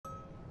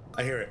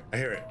I hear it. I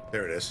hear it.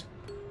 There it is.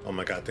 Oh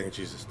my God. Thank you,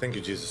 Jesus. Thank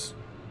you, Jesus.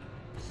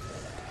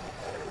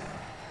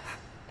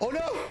 Oh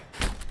no!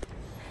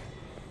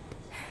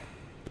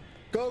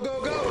 Go,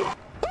 go, go!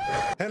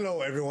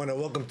 Hello, everyone, and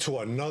welcome to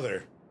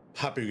another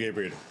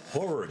PapiGrayBeard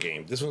horror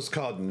game. This one's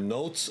called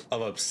Notes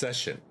of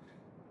Obsession.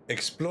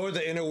 Explore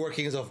the inner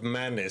workings of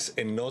madness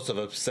in Notes of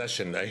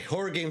Obsession, a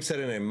horror game set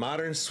in a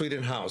modern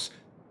Sweden house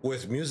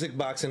with music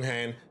box in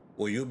hand.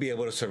 Will you be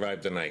able to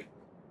survive the night?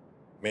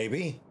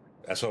 Maybe.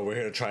 That's what we're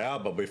here to try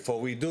out. But before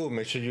we do,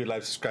 make sure you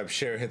like, subscribe,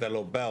 share, hit that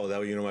little bell.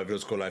 That way you know my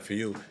videos go live for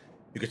you.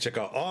 You can check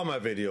out all my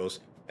videos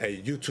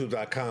at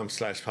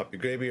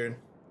youtube.com/PapiGrayBeard.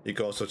 You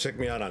can also check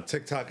me out on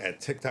TikTok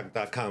at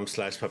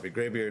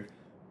tiktok.com/PapiGrayBeard.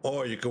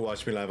 Or you can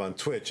watch me live on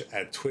Twitch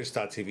at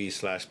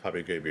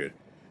twitch.tv/PapiGrayBeard.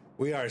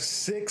 We are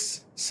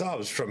 6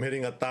 subs from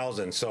hitting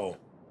 1,000. So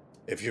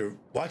if you're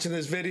watching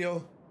this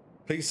video,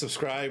 please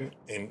subscribe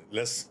and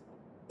let's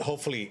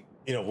hopefully,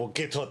 you know, we'll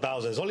get to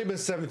 1,000. It's only been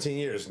 17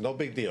 years. No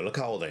big deal. Look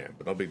how old I am,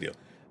 but no big deal.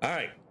 All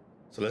right.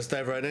 So let's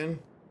dive right in.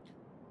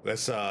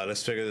 Let's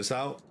figure this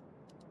out.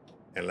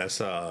 And let's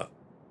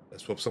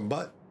whoop some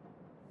butt.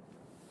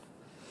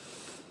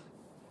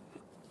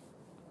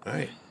 All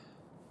right.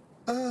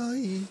 Oh,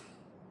 he's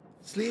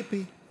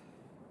sleepy.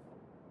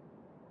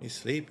 He's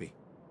sleepy.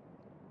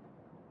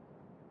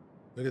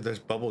 Look at, there's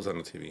bubbles on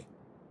the TV.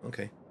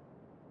 Okay.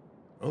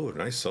 Oh,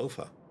 nice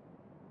sofa.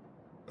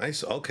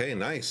 Nice. Okay,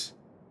 nice.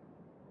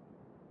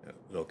 Yeah,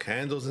 little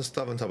candles and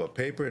stuff on top of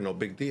paper. No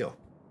big deal.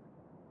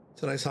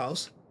 It's a nice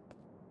house.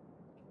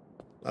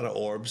 A lot of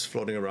orbs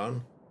floating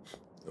around.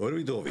 What do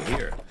we do over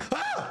here?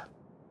 Ah!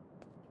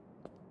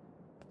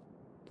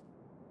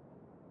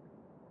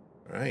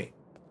 All right.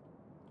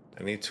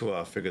 I need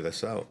to figure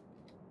this out.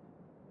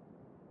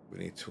 We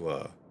need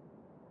to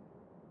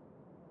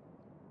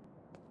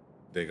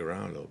dig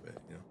around a little bit,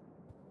 you know.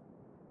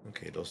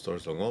 Okay, those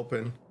doors don't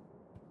open.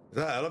 Is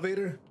that an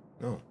elevator?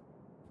 No.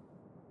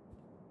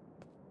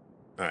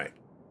 All right.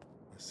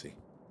 Let's see.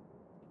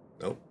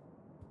 Nope.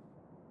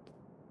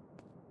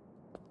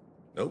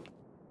 Nope.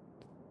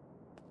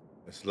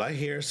 There's light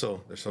here,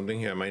 so there's something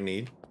here I might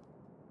need.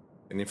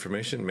 Any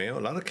information? Mail? A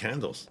lot of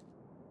candles.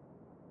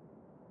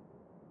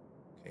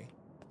 Okay.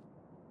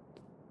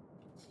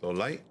 Slow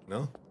light?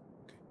 No?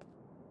 Okay.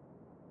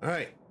 All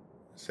right.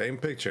 Same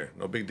picture.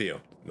 No big deal.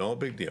 No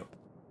big deal.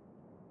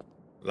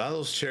 A lot of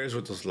those chairs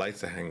with those lights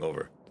that hang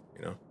over,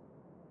 you know?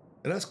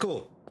 And that's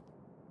cool.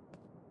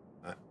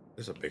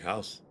 There's a big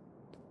house.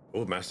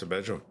 Oh, master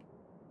bedroom.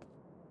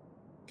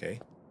 Okay.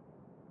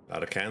 A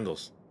lot of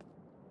candles.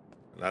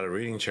 A lot of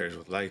reading chairs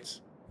with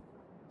lights.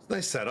 It's a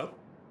nice setup.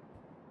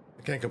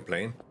 I can't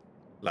complain.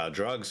 A lot of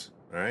drugs.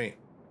 All right.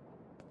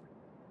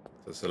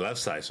 So it's the left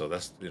side, so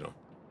that's, you know.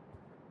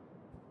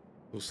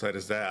 Whose side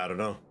is that? I don't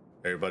know.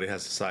 Everybody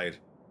has a side.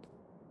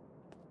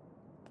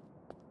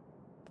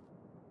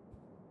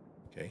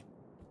 Okay.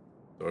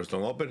 Doors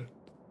don't open.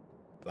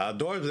 A lot of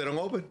doors, but they don't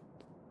open.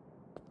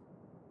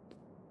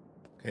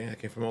 Okay, I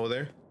came from over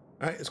there.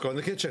 All right, let's go in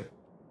the kitchen.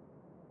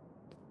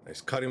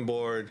 Nice cutting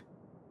board.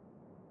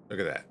 Look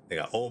at that. They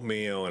got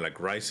oatmeal and like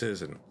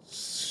rices and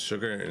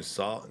sugar and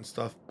salt and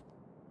stuff.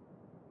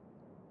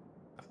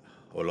 I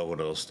would love one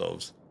of those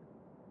stoves.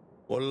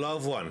 Would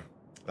love one.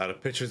 A lot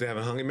of pictures they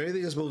haven't hung. Maybe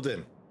they just moved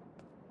in.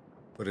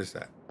 What is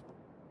that?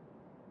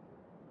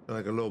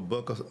 Like a little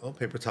book of, oh,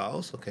 paper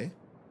towels. Okay.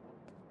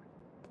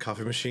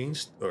 Coffee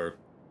machines or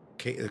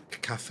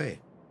cafe.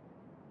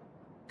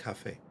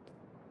 Cafe.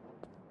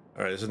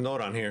 All right, there's a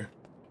note on here.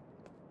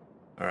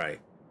 All right.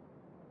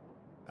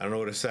 I don't know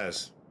what it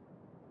says,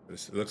 but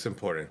it looks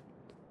important.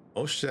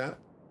 Oh, shit.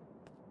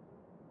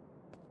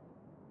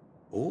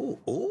 Ooh,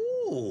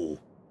 ooh.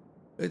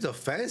 It's a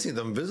fancy,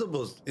 the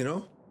invisibles, you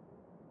know?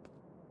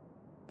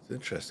 It's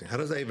interesting. How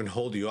does that even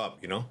hold you up,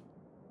 you know?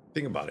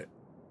 Think about it.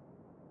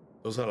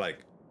 Those are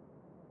like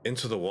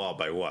into the wall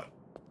by what,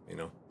 you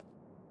know?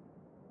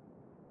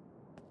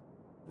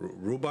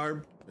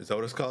 Rhubarb? Is that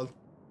what it's called?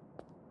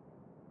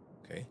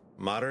 Okay.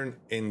 Modern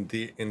in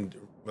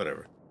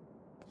whatever.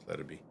 Just let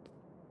it be.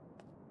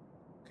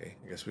 Okay.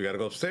 I guess we gotta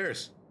go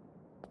upstairs.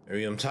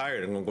 Maybe I'm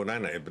tired. I'm gonna go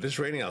night-night. But it's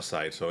raining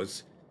outside, so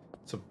it's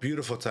a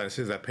beautiful time.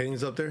 See that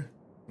paintings up there?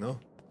 No?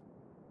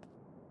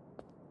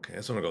 Okay, I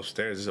just wanna go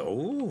upstairs.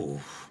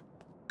 Oh,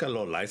 got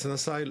little lights on the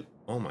side.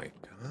 Oh my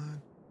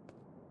God.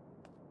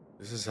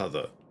 This is how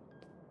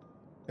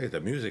hey, the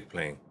music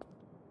playing.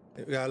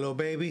 Hey, we got a little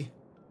baby.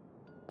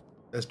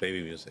 That's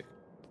baby music.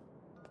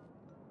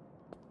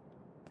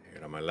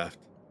 Here on my left.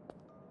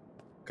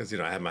 Because, you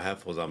know, I have my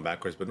headphones on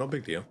backwards, but no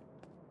big deal.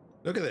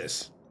 Look at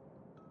this.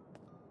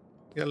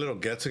 You got a little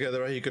get together,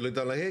 right? You could look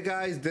down like, hey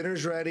guys,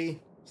 dinner's ready.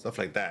 Stuff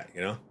like that,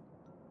 you know?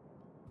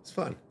 It's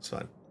fun. It's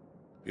fun.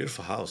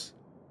 Beautiful house.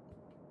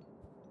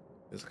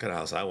 This is the kind of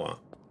house I want.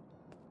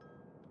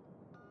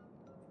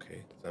 Okay,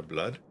 is that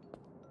blood?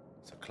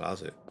 It's a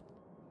closet.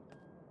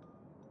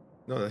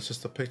 No, that's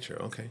just a picture.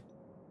 Okay.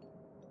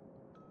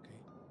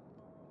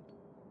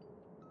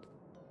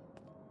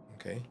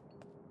 Okay.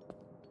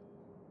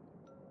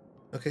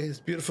 Okay, it's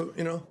beautiful,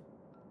 you know.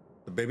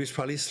 The baby's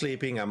probably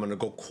sleeping. I'm gonna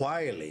go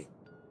quietly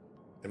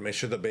And make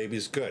sure the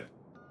baby's good.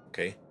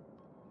 Okay?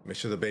 Make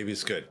sure the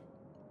baby's good.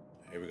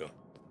 Here we go.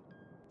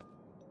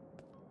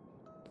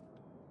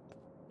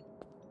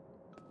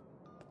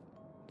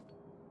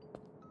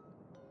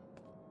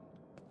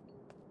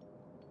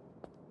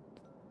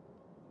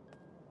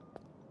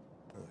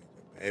 Oh,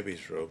 the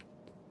baby's room.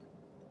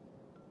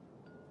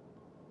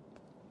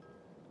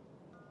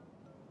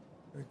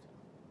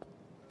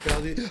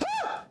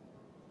 Ah!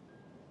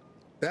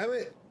 Damn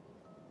it!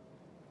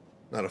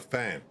 Not a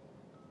fan.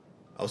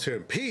 I was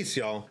hearing peace,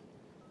 y'all.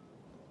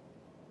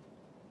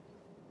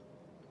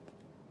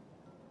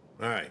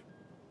 All right,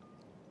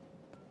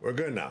 we're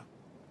good now.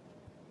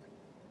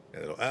 Got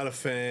a little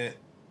elephant.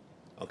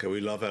 Okay, we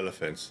love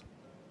elephants.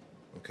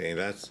 Okay,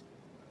 that's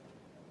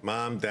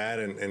mom, dad,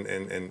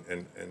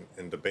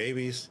 and the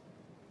babies.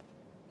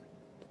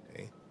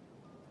 Okay.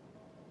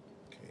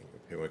 Okay,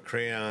 here with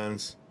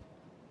crayons.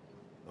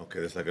 Okay,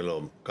 there's like a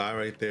little guy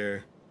right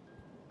there.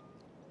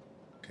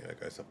 Okay, that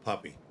guy's a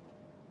puppy.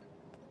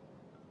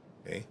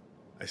 Okay,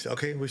 I said,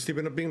 okay, we sleep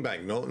in a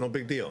beanbag. No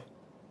big deal.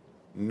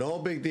 No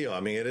big deal. I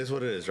mean, it is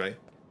what it is, right?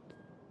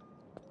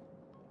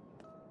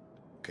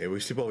 Okay, we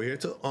sleep over here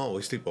too? Oh,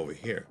 we sleep over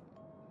here.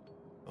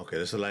 Okay,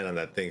 there's a light on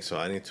that thing, so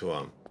I need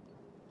to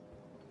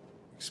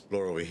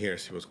explore over here,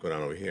 see what's going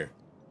on over here.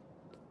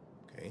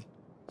 Okay.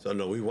 So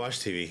no, we watch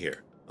TV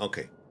here.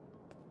 Okay.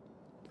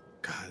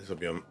 God, this will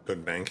be a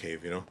good man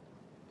cave, you know?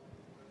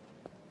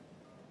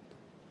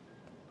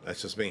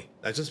 That's just me.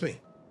 That's just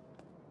me.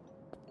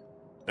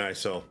 Alright,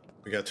 so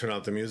we gotta turn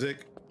off the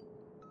music.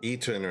 E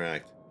to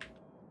interact.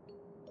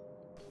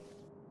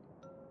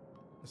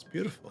 That's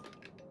beautiful.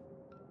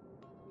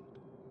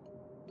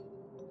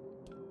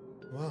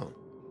 Wow.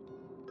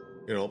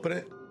 You gonna open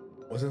it?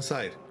 What's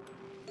inside?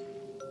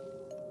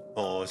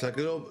 Oh, it's like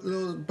a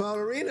little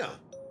ballerina.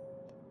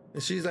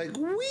 And she's like,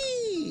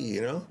 wee,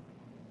 you know?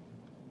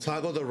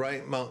 Toggle the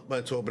right mouse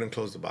button to open and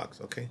close the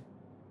box, okay?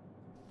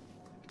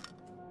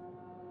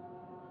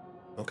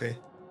 Okay.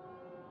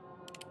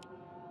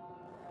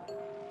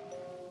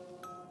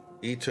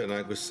 E to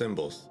interact with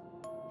symbols.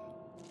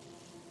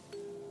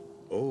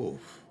 Oh.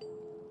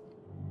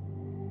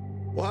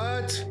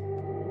 What?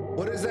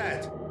 What is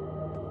that?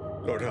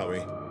 Lord help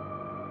me.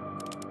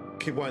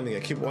 Keep winding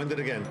it. Keep winding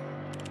it again.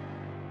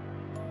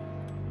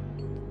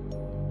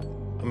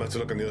 I'm gonna have to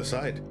look on the other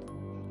side.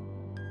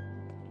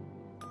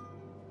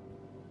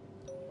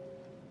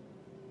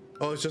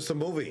 Oh, it's just a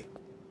movie.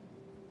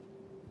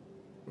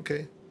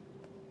 Okay.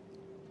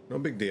 No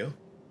big deal.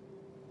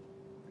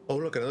 Oh,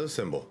 look, another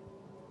symbol.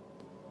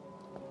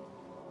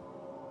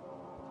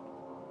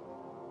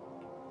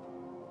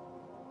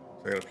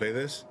 So I gotta play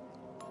this?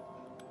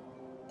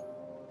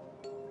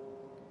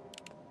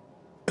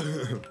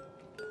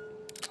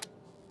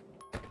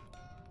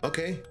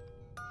 Okay.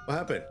 What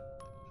happened?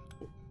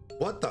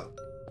 What the?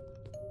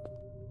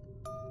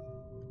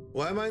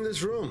 Why am I in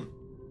this room?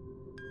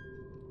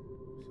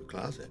 It's a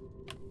closet.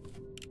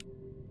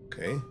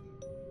 Okay.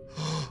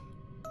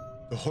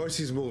 The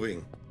horsey's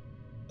moving.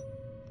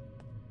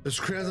 There's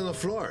crayons on the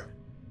floor.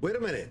 Wait a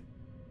minute.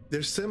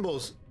 There's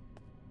symbols.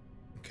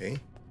 Okay.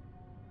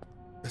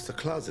 That's the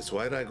closet. So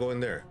why did I go in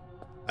there?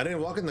 I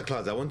didn't walk in the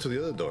closet. I went to the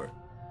other door.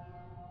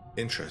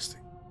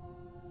 Interesting.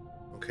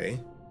 Okay.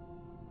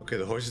 Okay,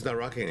 the horse is not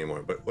rocking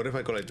anymore. But what if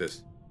I go like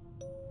this?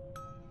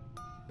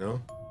 No?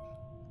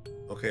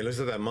 Okay, looks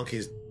like that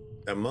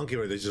monkey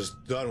right there is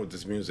just done with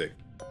this music.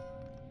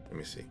 Let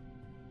me see.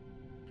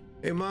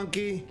 Hey,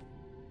 monkey.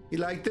 You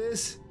like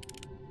this?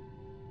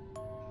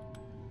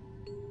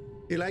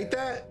 You like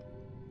that?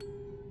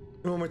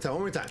 One more time,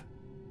 one more time.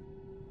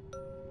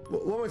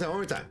 One more time, one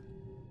more time.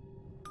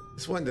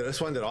 Let's wind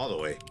it all the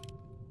way.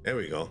 There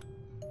we go.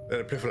 Let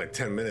it play for like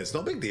 10 minutes.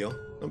 No big deal.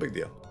 No big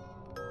deal.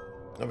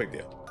 No big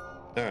deal.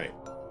 All right.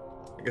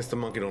 I guess the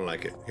monkey don't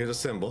like it. Here's a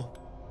symbol.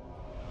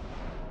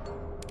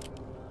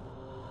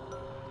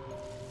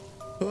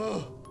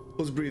 Oh,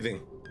 who's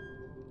breathing?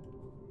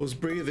 Who's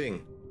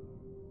breathing?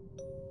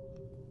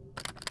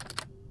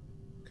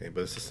 Okay,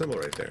 but it's a symbol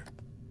right there.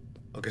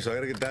 Okay, so I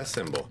gotta get that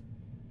symbol.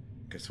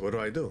 Okay, so what do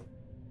I do?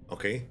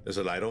 Okay, there's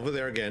a light over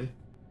there again.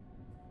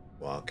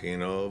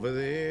 Walking over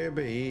there,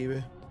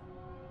 baby.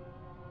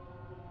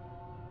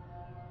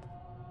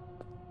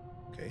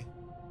 Okay.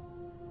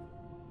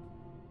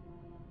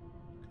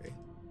 Okay.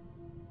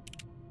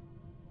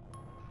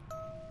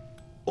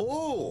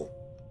 Oh!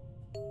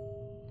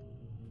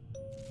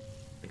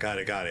 Got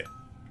it, got it.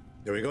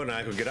 There we go, now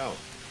I can get out.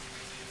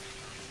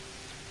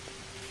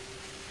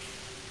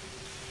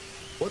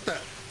 What the?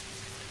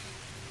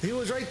 He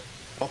was right.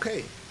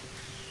 Okay.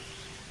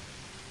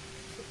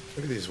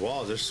 Look at these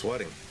walls, they're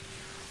sweating.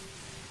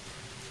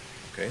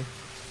 Okay.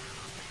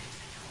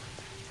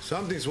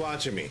 Something's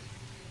watching me.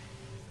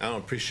 I don't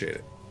appreciate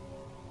it.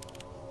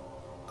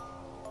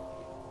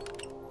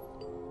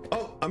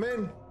 Oh, I'm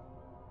in.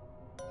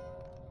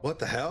 What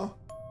the hell?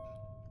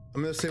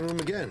 I'm in the same room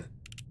again.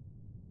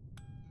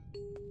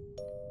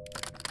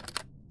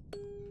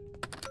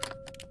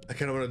 I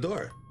can't open the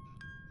door.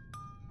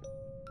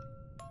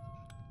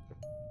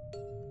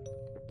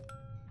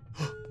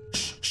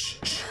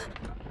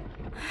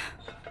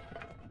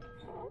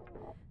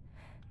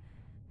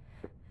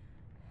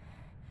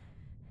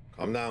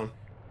 Calm down.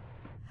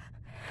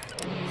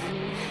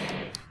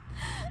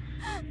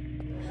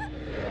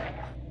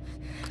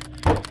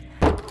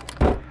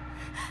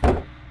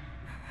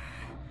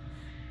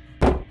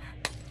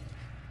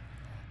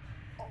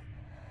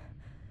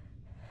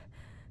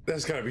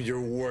 That's gotta be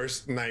your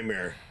worst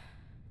nightmare.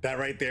 That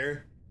right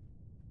there.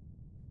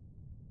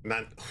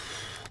 Not.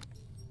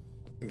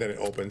 And then it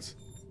opens.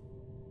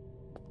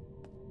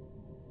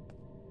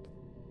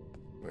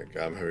 Oh my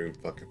God, I'm having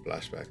fucking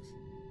flashbacks.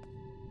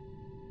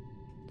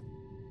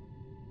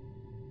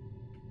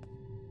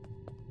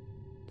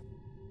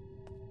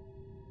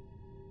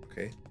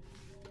 Okay.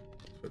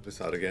 Put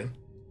this out again.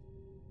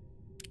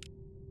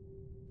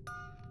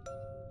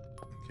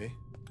 Okay.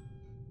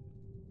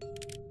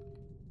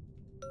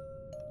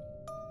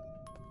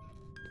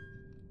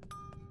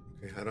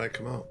 Okay, how do I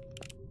come out?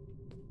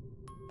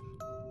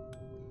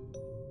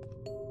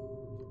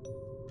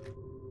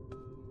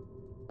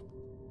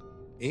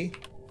 E?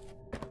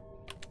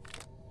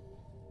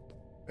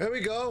 There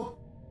we go.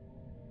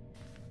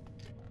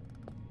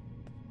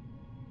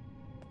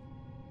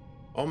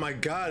 Oh my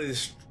God,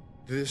 it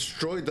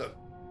destroyed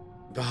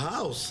the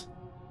house.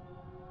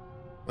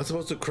 Am I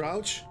supposed to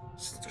crouch?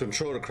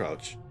 Control the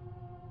crouch.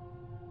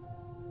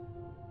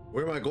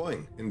 Where am I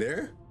going? In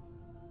there?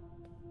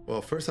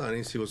 Well, first I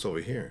need to see what's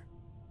over here.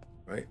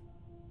 Right?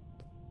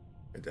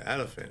 Like the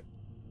elephant.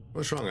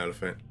 What's wrong,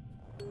 elephant?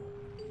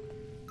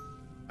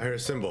 I hear a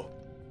symbol.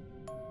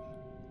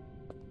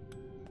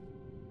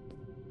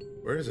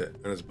 Where is it?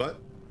 On his butt?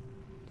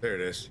 There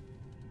it is.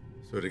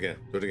 Let's do it again.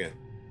 Do it again.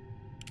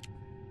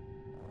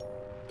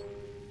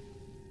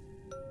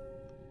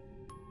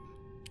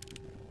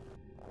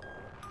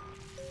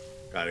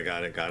 Got it,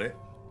 got it, got it.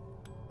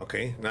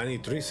 Okay, now I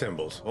need 3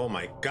 symbols. Oh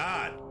my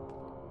God!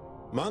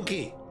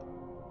 Monkey!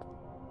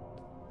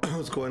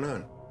 What's going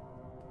on?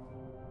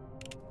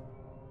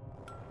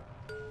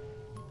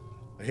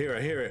 I hear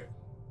it.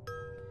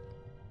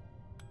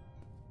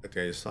 I think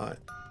I just saw it.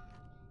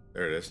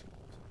 There it is.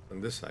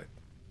 On this side.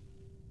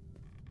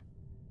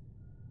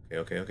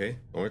 Okay.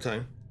 One more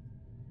time.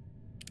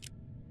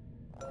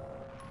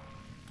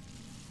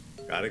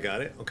 Got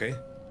it. Okay.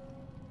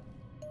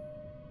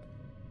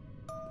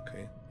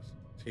 Okay.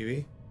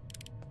 TV.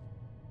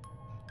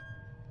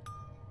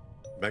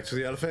 Back to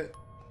the elephant.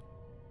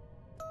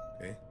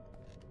 Okay.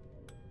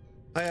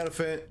 Hi,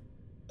 elephant.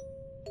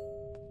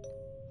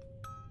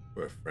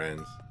 We're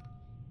friends.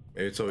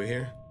 Maybe it's over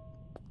here.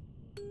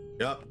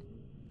 Yup.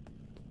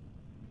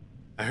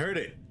 I heard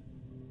it.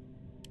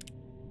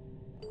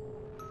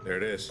 There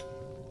it is.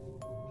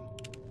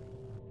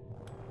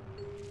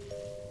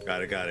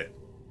 Got it.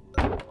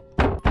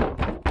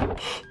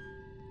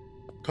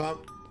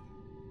 Calm.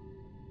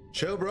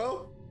 Chill,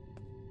 bro.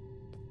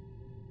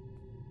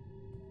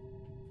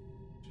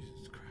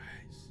 Jesus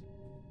Christ.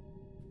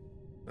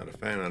 Not a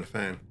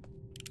fan.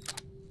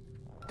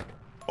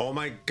 Oh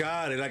my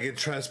God, it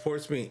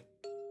transports me.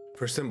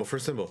 First symbol.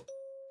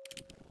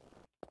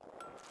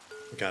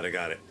 Got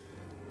it.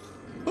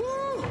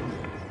 Ooh!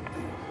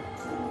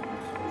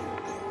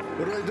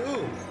 What do I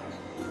do?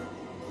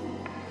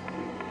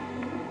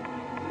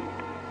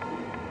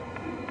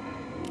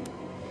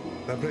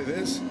 Can I play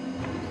this?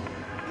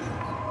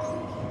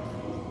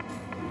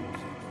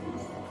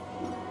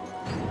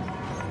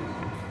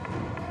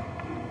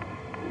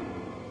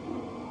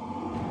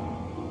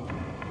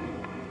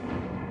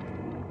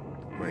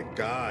 Oh my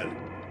God.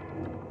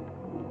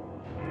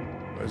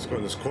 Let's go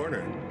in this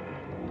corner.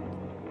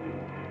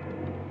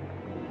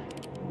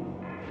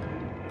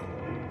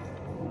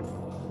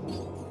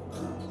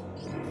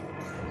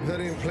 Is that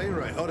even playing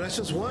right? Oh, that's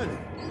just one.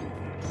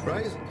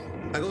 Right?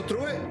 I go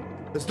through it?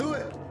 Let's do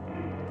it.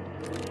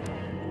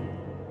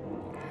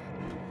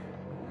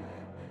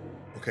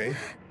 Okay.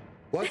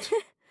 What?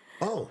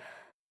 Oh,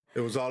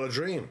 it was all a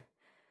dream.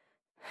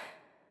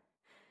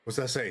 What's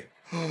that say?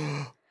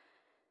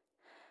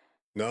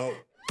 No.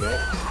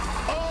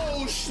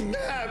 Oh,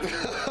 snap.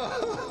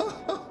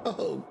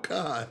 Oh,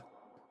 God.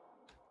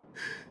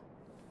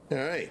 All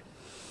right.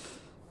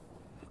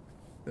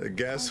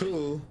 Guess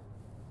who?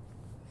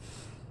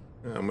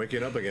 I'm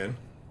waking up again.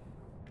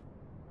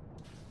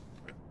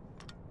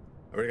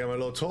 I already got my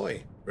little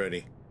toy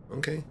ready.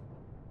 Okay.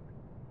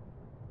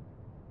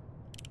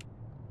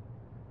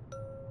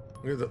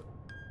 Look at the...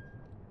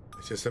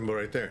 I see a symbol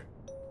right there.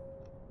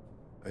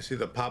 I see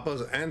the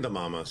papas and the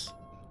mamas.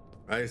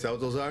 Right? Is that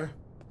what those are?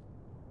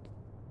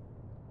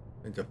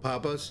 And the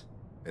papas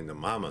and the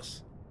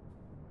mamas.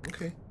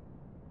 Okay.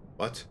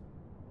 What?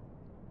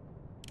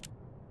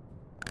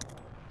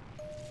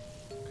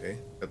 Okay.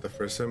 Got the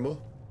first symbol.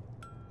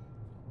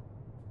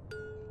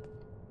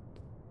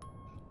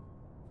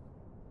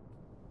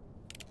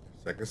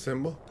 Second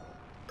symbol.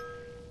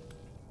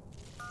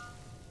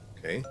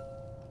 Okay.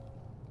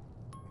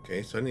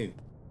 Okay, so I need...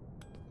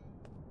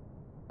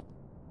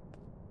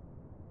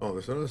 Oh,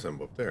 there's another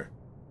symbol up there.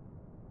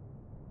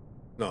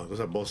 No, those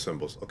are both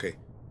symbols. Okay.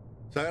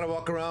 So I gotta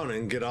walk around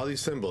and get all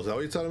these symbols. Is that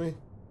what you're telling me?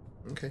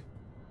 Okay.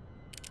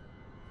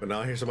 But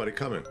now I hear somebody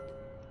coming.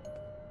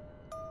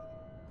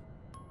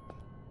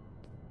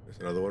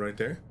 There's another one right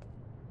there.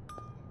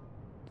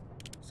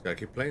 Just gotta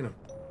keep playing them.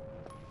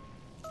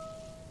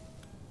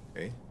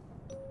 Okay.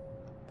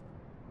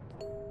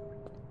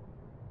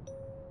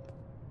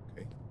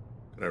 Okay.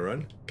 Can I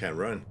run? Can't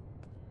run.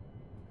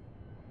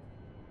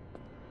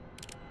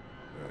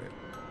 Alright.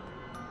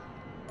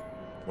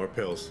 More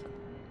pills.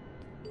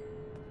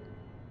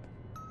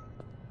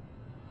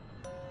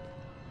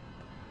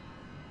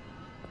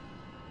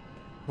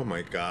 Oh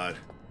my god.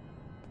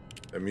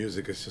 The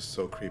music is just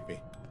so creepy.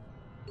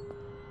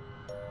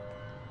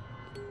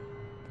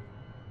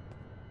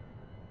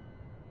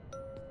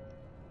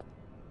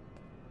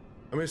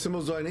 How many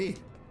symbols do I need?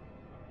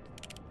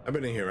 I've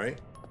been in here, right?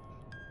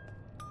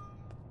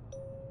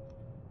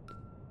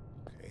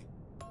 Okay.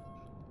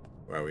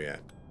 Where are we at?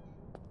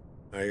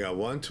 I got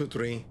 1, 2,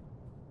 3,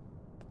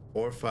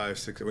 4, 5,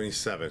 6. We need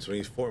 7, so we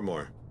need 4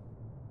 more. Okay,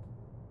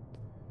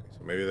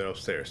 so maybe they're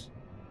upstairs.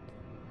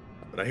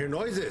 But I hear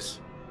noises.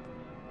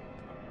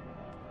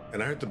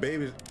 And I heard the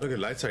babies. Look, the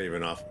lights are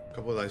even off. A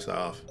couple of lights are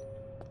off.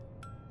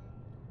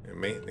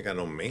 They got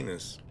no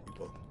maintenance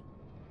people.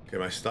 Okay,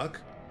 am I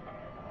stuck?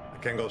 I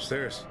can't go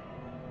upstairs.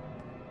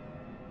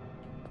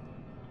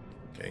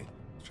 Okay,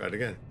 let's try it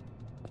again.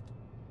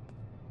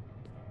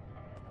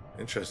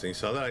 Interesting. You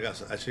saw that?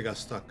 I actually got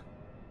stuck.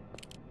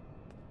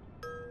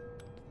 Okay.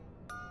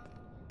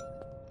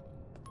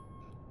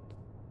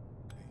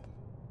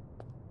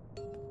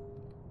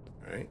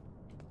 All right.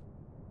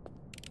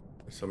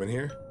 There's some in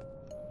here.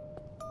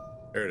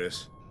 There it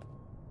is.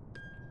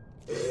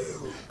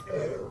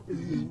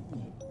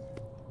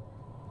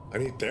 I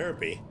need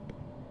therapy.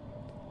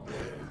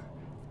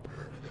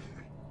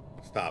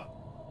 Stop.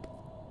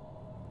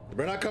 You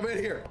better not come in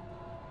here.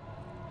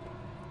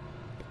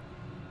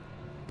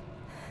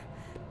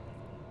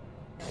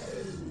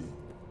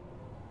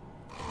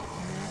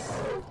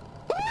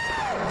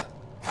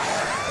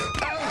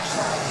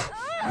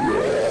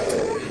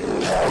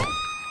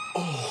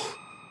 Oh.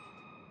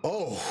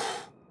 Oh.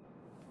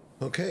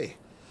 Okay.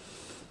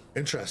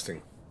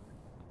 Interesting.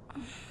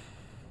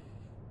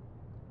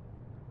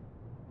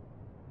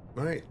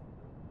 All right.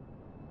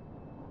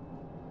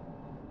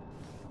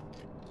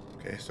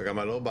 Okay, so I got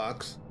my little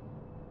box.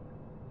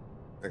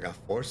 I got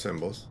 4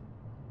 symbols.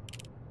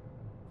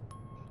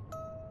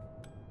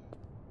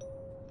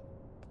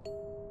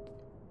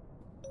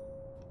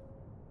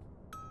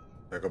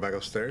 I go back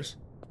upstairs.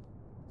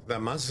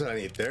 That monster said I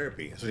need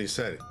therapy. That's what he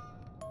said.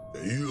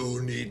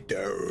 You need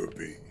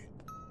therapy.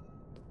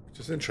 Which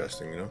is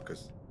interesting, you know,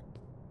 because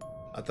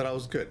I thought I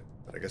was good,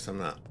 but I guess I'm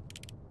not.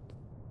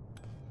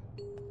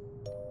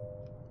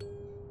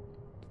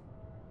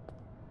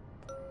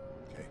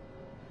 Okay.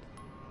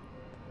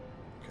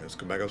 Okay, let's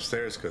go back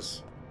upstairs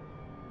because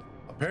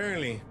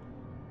apparently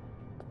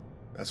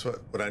that's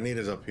what I need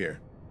is up here.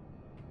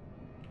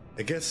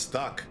 It gets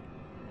stuck.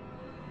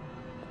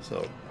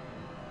 So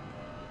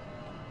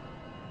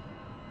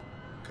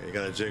okay, you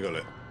gotta jiggle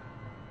it.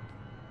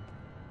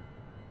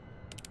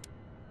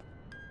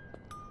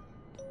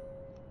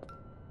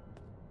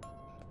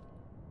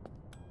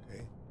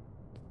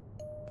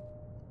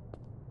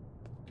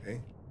 Okay.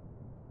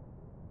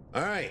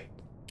 All right.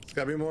 There's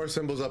gotta be more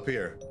symbols up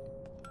here.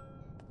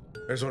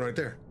 There's one right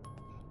there.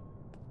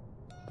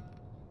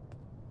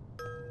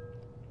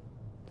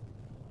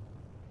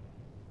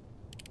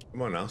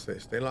 Come on now,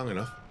 stay long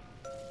enough.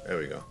 There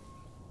we go.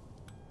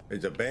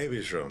 It's a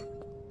baby's room.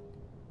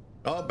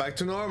 Oh, back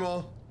to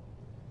normal.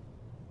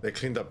 They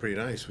cleaned up pretty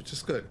nice, which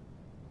is good.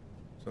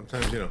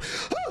 Sometimes, you know.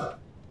 Ah!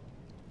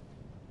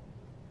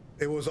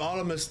 It was all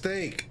a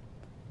mistake.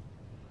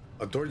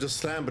 A door just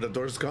slammed, but the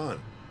door's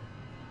gone.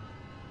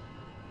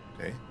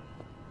 Okay.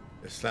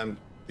 It slammed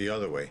the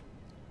other way.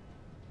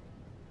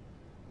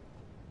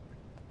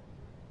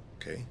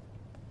 Okay.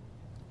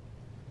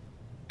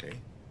 Okay.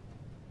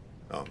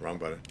 Oh, wrong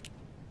button.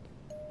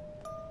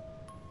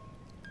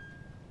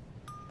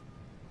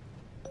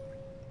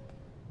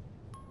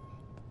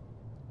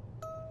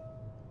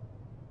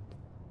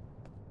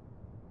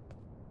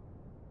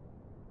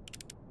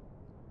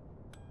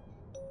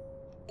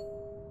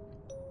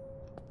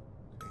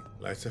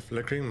 Lights are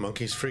flickering,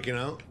 monkey's freaking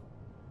out.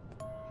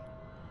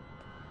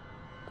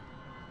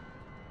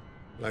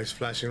 Lights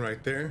flashing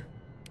right there.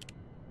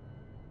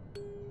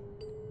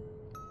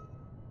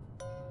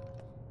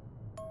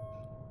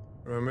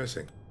 What am I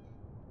missing?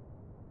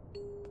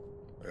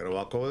 I gotta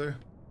walk over there?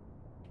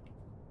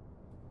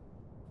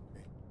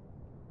 Okay.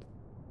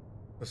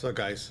 What's up,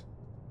 guys?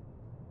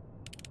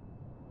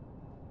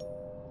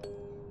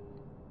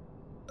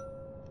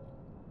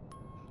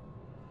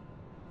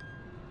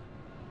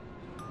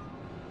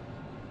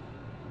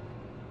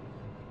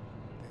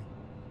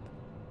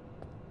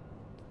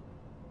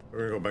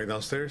 We're gonna go back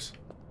downstairs?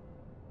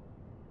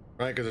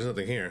 Right, because there's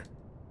nothing here.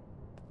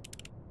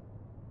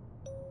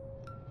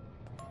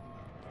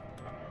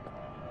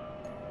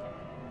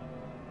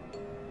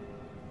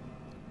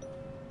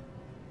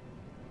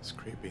 It's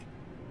creepy.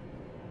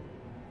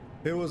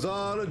 It was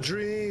all a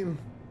dream.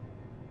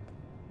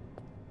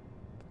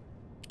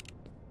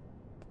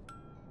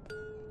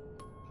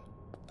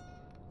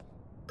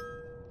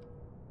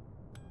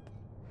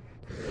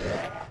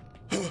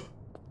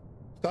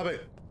 Stop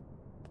it.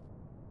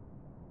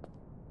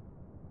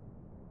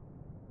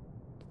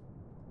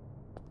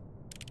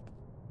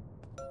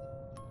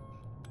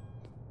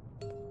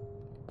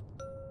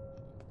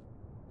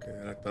 Okay,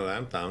 I knocked the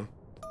lamp down.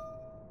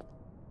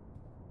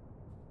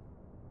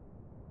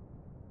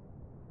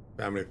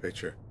 Family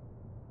picture.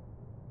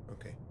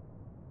 Okay.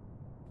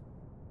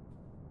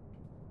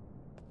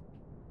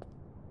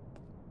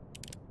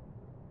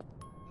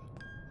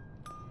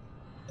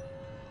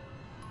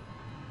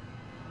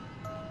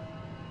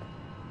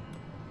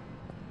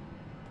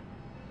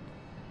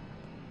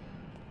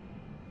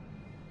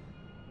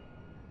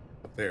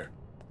 Up there.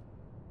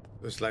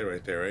 This light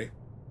right there, right?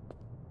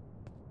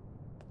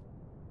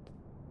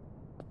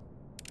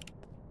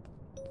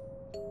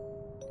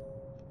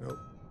 Nope.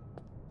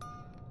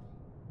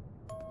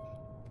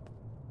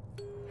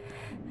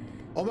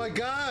 Oh my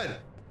God!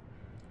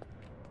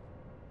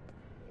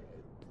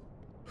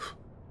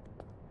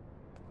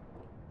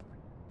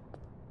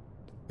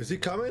 Is he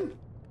coming?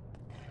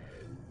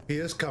 He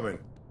is coming.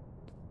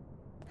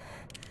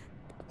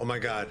 Oh my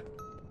God.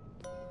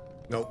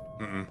 Nope.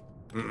 Mm-mm.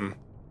 Mm-mm.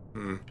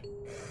 Mm-mm.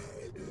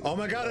 Oh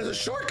my God, there's a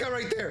shortcut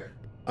right there!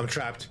 I'm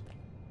trapped.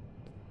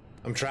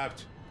 I'm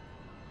trapped.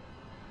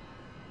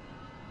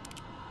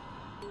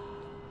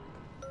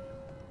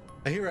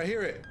 I hear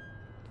it.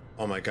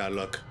 Oh my God,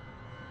 look.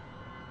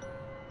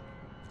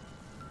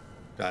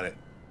 Got it.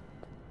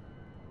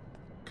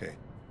 Okay.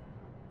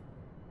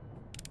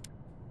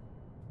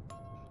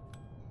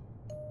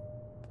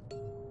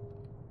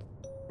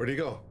 Where'd he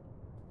go?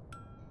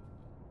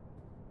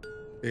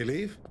 Did he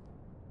leave?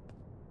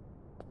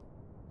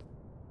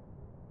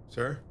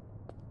 Sir?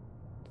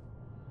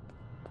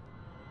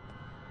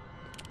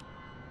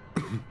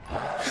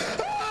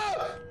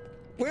 Ah!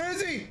 Where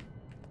is he?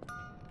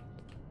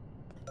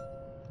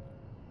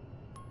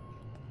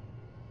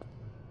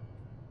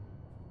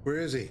 Where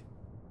is he?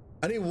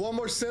 I need one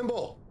more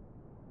symbol.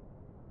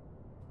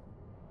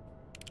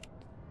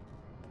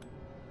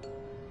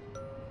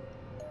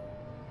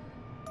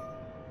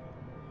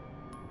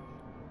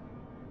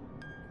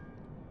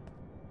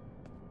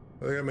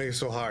 They're gonna make it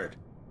so hard.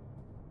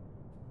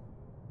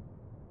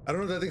 I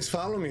don't know if that thing's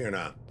following me or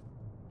not.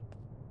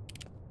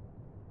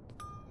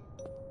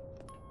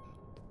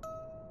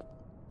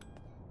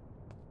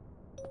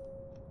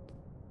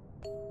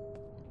 I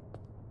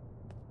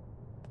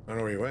don't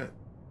know where he went.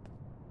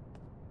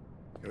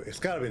 It's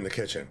gotta be in the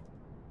kitchen.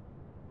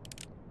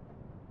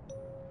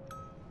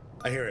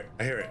 I hear it.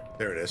 I hear it.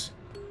 There it is.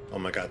 Oh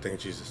my God, thank you,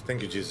 Jesus.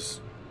 Thank you, Jesus.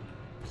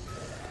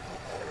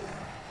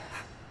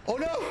 Oh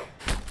no!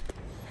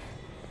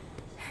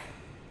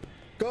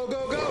 Go,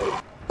 go,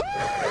 go!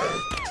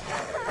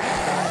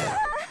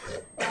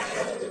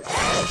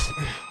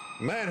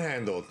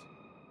 Manhandled.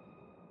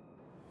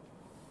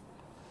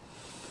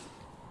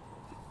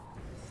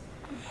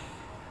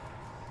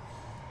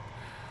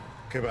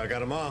 Okay, but I got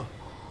them all.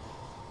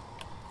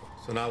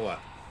 So now what?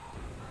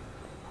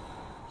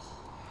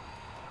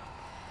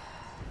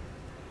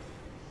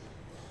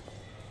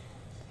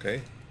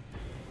 Okay.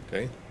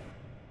 Okay.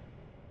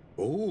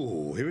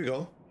 Ooh, here we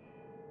go.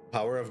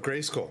 Power of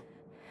Grayskull.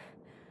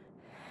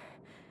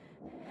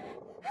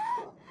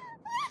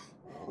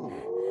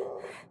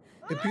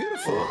 They're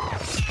beautiful.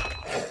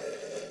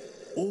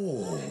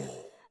 Ooh.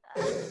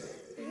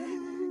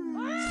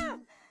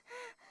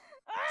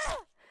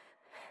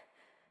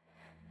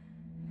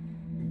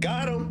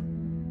 Got him.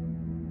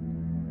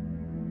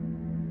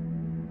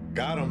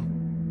 Got him.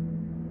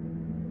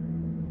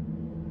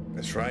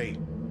 That's right.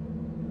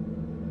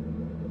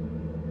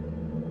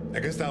 I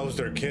guess that was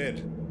their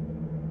kid.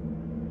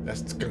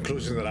 That's the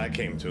conclusion that I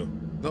came to.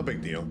 No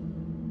big deal.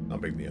 No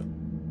big deal.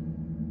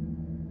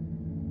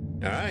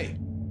 All right.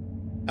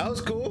 That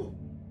was cool.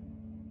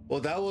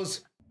 Well, that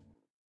was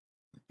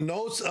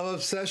Notes of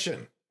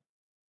Obsession.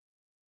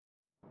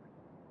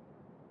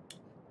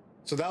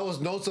 So that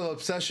was Notes of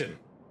Obsession.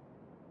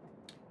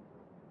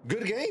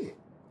 Good game.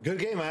 Good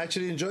game. I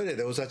actually enjoyed it.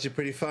 It was actually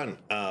pretty fun.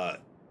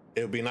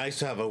 It would be nice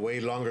to have a way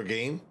longer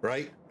game,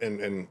 right?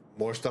 And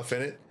more stuff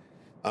in it.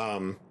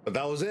 But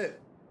that was it.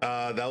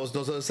 That was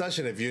Notes of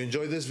Obsession. If you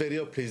enjoyed this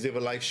video, please leave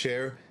a like,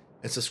 share,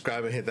 and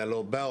subscribe and hit that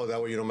little bell.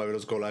 That way you know my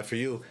videos go live for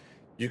you.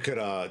 You could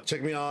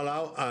check me all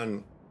out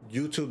on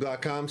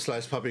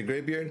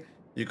youtube.com/PapiGrayBeard.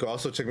 You can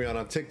also check me out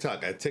on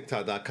TikTok at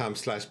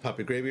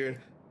tiktok.com/PapiGrayBeard.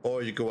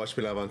 Or you can watch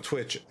me live on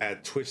Twitch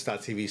at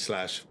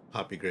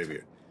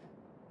twitch.tv/PapiGrayBeard.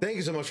 Thank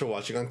you so much for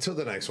watching. Until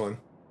the next one.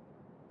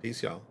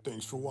 Peace, y'all.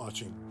 Thanks for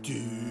watching,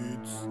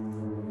 dudes.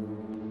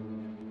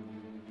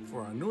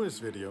 For our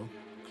newest video,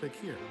 click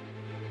here.